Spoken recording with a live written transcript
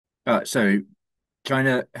So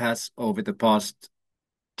China has, over the past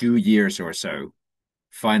 2 years or so,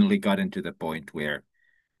 finally gotten to the point where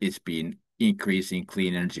it's been increasing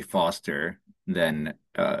clean energy faster than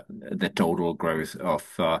the total growth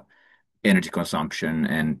of energy consumption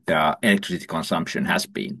and electricity consumption has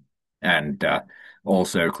been. And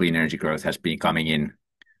also, clean energy growth has been coming in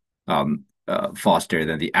faster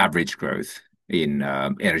than the average growth in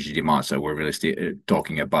energy demand. So we're really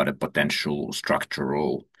talking about a potential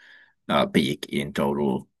structural peak in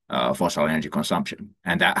total fossil energy consumption.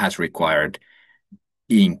 And that has required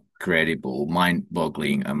incredible,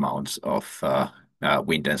 mind-boggling amounts of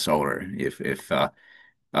wind and solar. If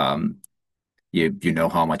um, you know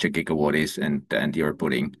how much a gigawatt is, and you're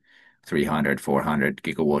putting 300, 400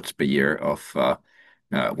 gigawatts per year of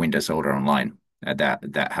wind and solar online.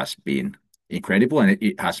 That has been incredible, and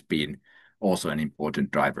it has been also an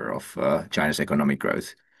important driver of China's economic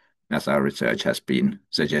growth, as our research has been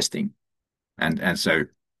suggesting. And so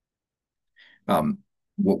um,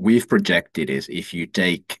 what we've projected is if you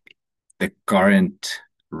take the current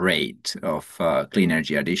rate of clean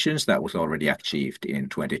energy additions that was already achieved in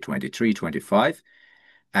 2023, 25,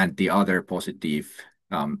 and the other positive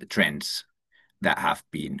trends that have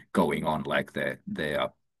been going on, like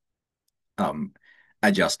the um,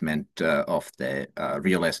 adjustment of the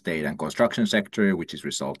real estate and construction sector, which is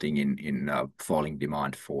resulting in falling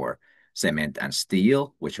demand for cement and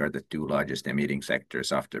steel, which are the two largest emitting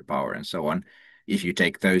sectors after power and so on. If you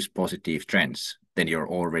take those positive trends, then you're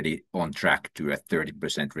already on track to a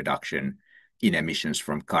 30% reduction in emissions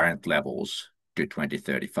from current levels to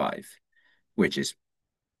 2035, which is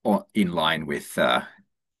in line with the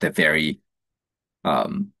very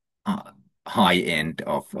um, uh, high end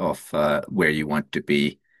of where you want to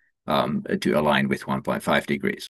be to align with 1.5 degrees.